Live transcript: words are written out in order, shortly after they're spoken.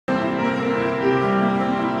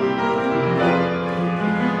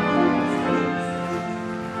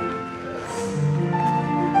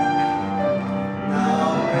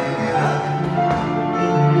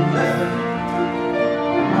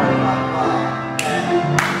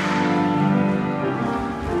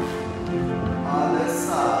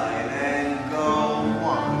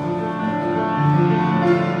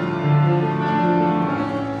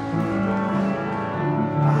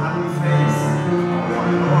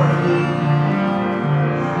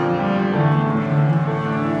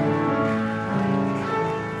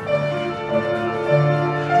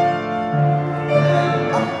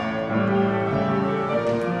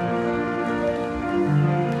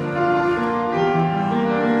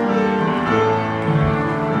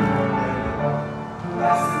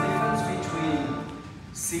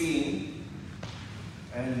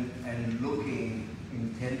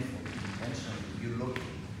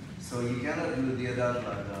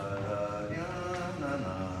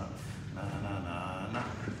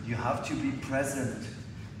You have to be present.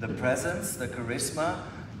 The presence, the charisma,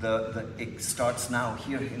 it starts now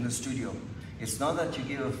here in the studio. It's not that you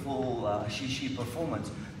give a full shishi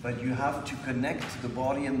performance, but you have to connect the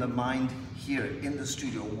body and the mind here in the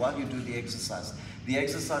studio while you do the exercise. The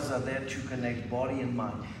exercises are there to connect body and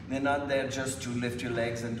mind. They're not there just to lift your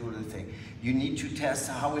legs and do the thing. You need to test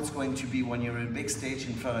how it's going to be when you're on a big stage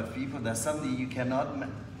in front of people. That's something you cannot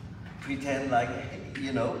pretend like,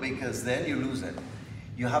 you know, because then you lose it.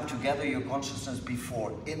 You have to gather your consciousness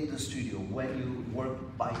before, in the studio, when you work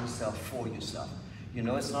by yourself, for yourself. You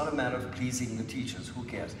know, it's not a matter of pleasing the teachers, who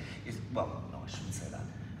cares? Well, no, I shouldn't say that.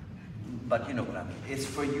 But you know what I mean. It's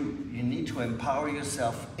for you. You need to empower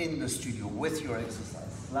yourself in the studio with your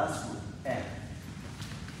exercise. Last move, and.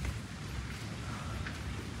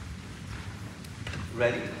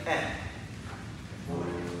 Ready, and.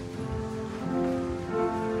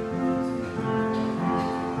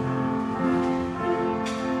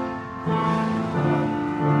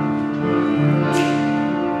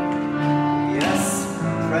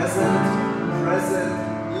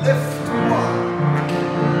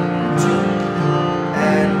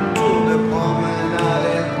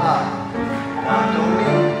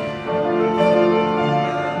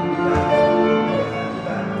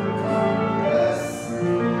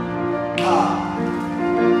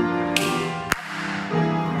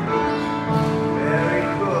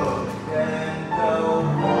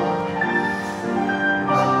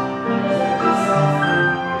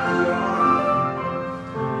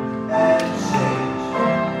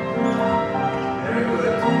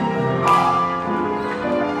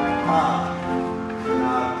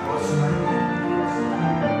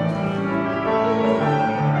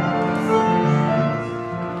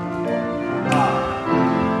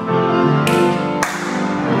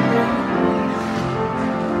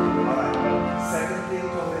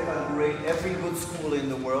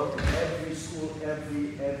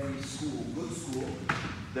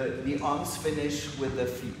 The arms finish with the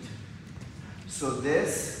feet. So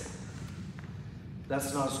this,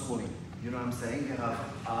 that's not schooling. You know what I'm saying? You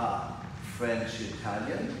have French,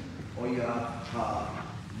 Italian, or you have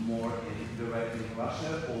more directly in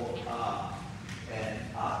Russia, or and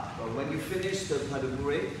But when you finish the pas de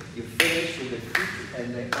bourrée, you finish with the feet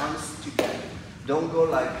and the arms together. Don't go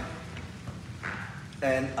like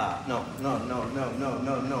and no, no, no, no, no,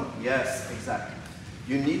 no, no. Yes, exactly.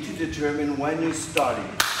 You need to determine when you're starting,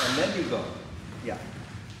 and then you go. Yeah.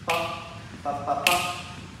 Pa, pa, pa, pa,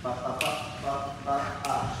 pa, pa, pa, pa,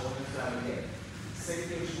 pa. Shoulders down again. Same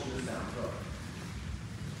thing, shoulders down. Go.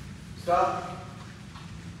 Stop.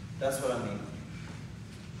 That's what I mean.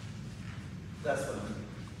 That's what I mean.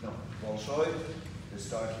 No. Bolshoi, you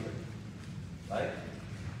start here. Right?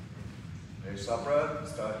 There's Sopra,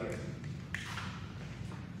 start here.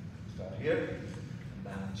 Start here. And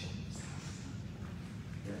balance.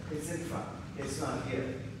 Yeah. It's in front. It's not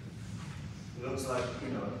here. It looks like,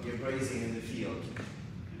 you know, you're grazing in the field.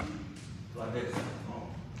 Like this. No.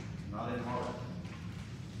 Not in horror.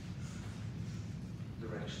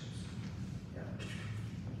 Directions. Yeah.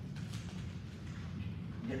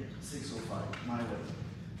 Yeah. 605. My way.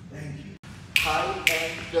 Thank you. High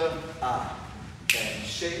and up. And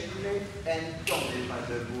shake and tombe pas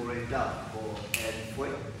de bourrée d'arbre. And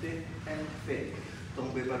fouette and fait.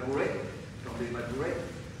 Tombe pas bourrée. Tombe pas bourrée.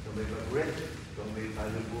 Tombe pas bourrée. Tombe pas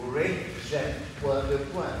de bourrée. J'aime pas de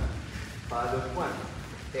point. Pas de point.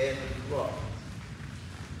 And drop.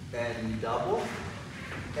 And double.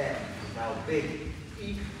 And now big.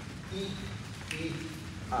 E, E, E,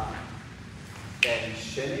 up. And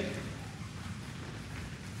shake.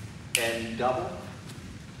 And double.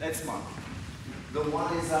 Let's mark. The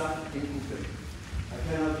one is up in coupe.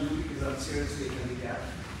 I cannot do it because I'm seriously handicapped.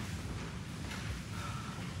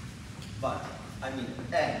 But, I mean,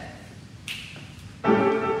 and.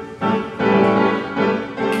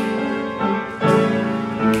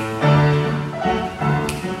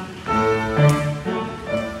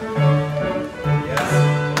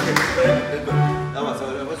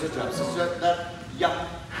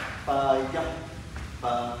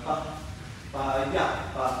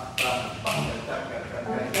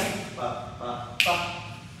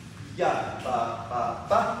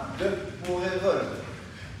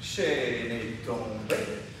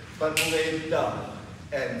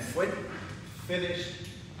 And fouette, finish,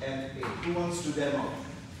 and eight. Who wants to demo?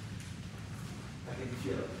 I can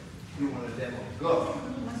feel it. Who want to demo? Go.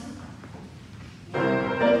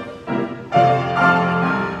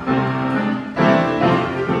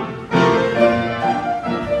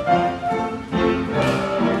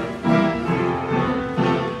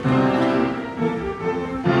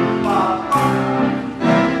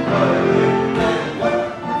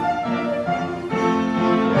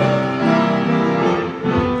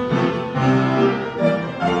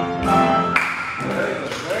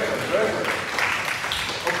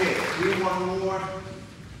 Do one more.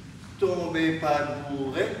 Tombez, pas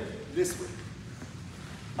bourré. This way.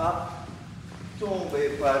 Up.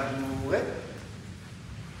 Tombez, pas bourré.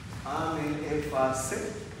 Amen,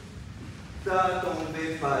 effacé. Ta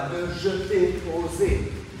tombé, pas de jeter,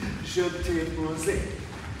 posé. Jeter, posé.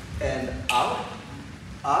 And out.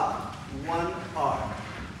 Up. One arm.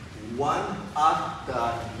 One up,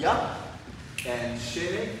 ya. And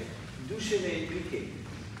chaîné. Do chaîné, piqué.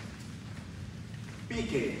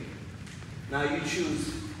 Piqué. Now you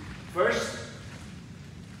choose first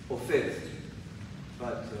or fifth.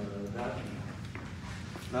 But that,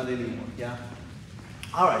 not anymore, yeah?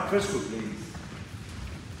 All right, first group, ladies.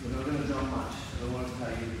 We're not going to jump much. I don't want to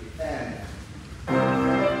tell you. And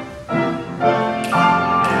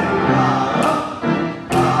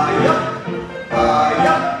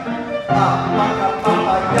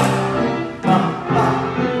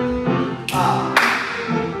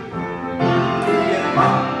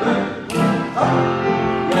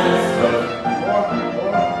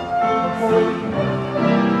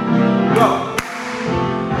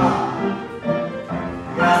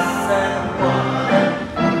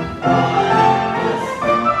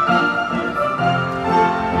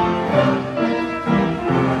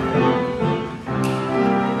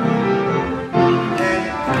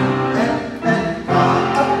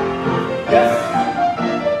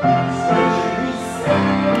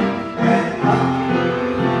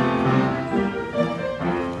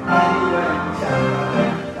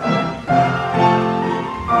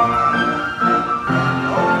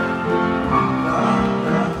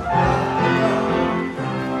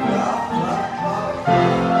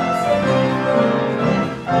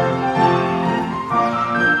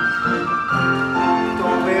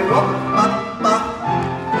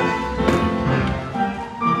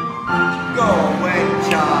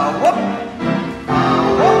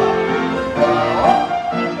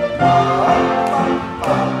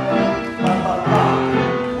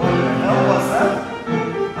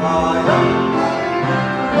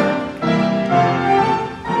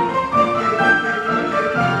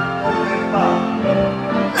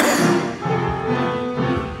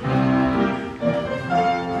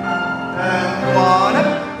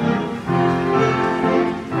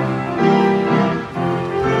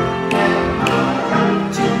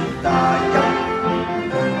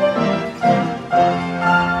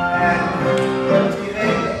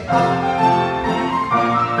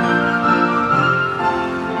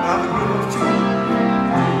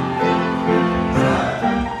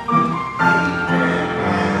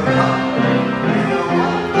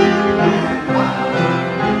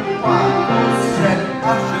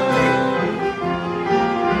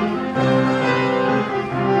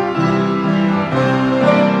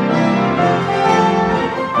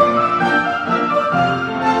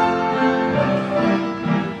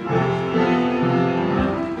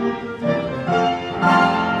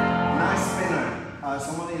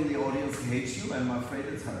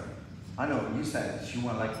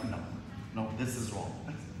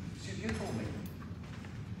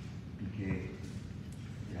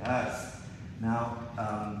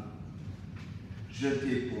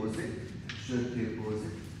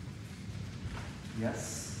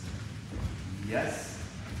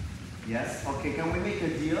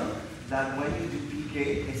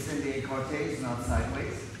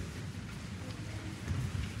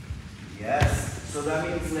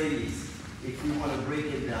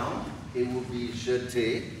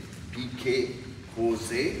jeter, piqué,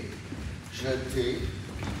 posé, jeter,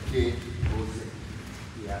 piqué, posé.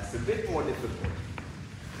 Yeah, it's a bit more difficult.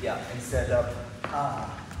 Yeah, instead of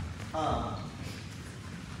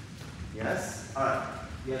Yes? All right,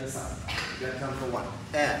 the other side. You got time for one.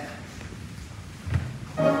 And.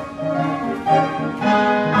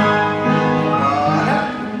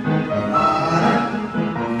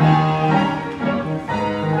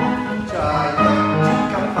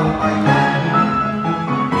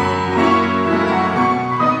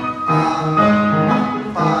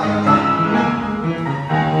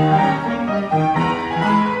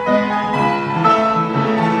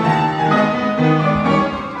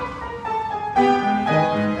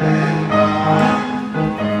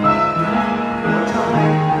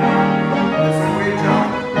 It's a great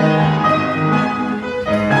job.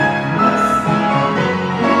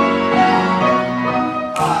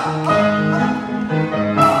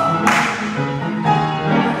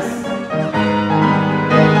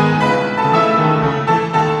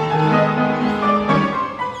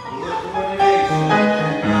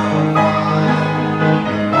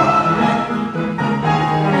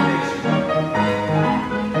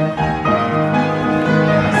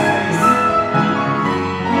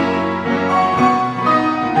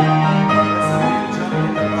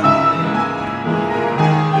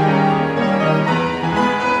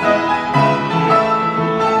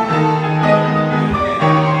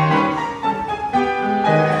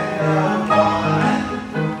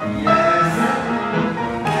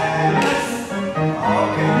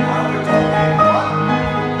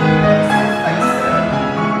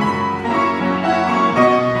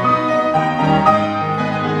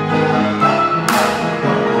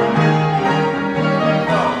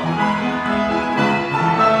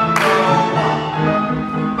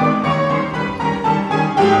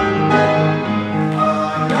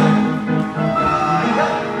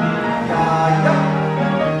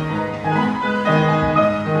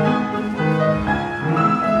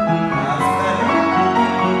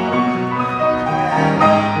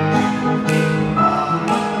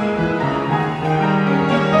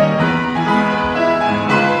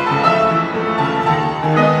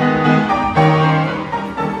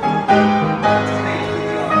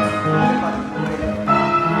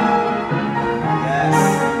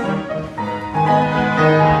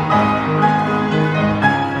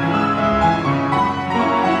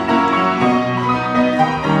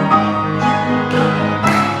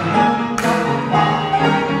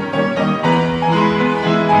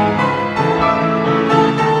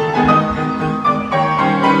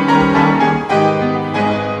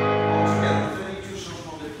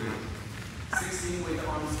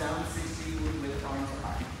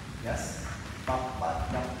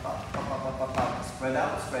 Spread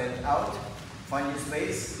out, spread out. Find your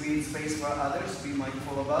space, create space for others, be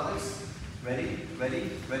mindful of others. Ready,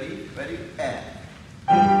 ready, ready, ready, and.